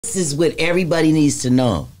This is what everybody needs to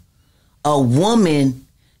know. A woman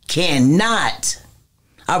cannot,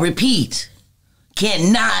 I repeat,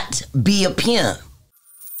 cannot be a pimp.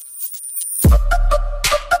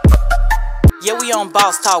 Yeah, we on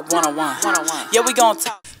Boss Talk 101. Yeah, we gonna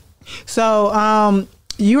talk. So,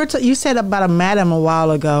 you said about a madam a while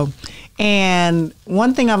ago, and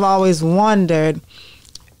one thing I've always wondered,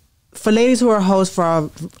 for ladies who are hoes for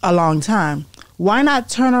a long time, why not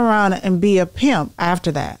turn around and be a pimp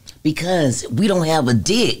after that? Because we don't have a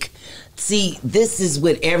dick. See, this is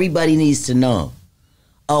what everybody needs to know.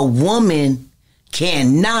 A woman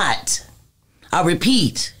cannot, I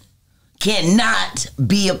repeat, cannot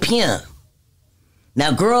be a pimp.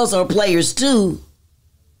 Now, girls are players too,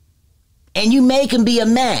 and you may can be a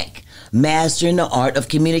Mac, master in the art of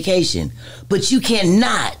communication, but you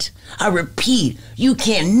cannot, I repeat, you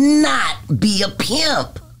cannot be a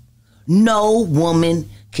pimp. No woman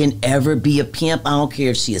can ever be a pimp. I don't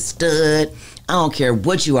care if she a stud. I don't care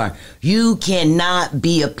what you are. You cannot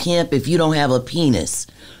be a pimp if you don't have a penis.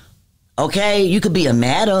 Okay? You could be a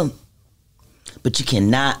madam, but you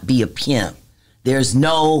cannot be a pimp. There's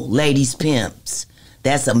no ladies pimps.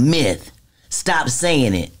 That's a myth. Stop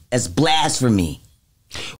saying it. That's blasphemy.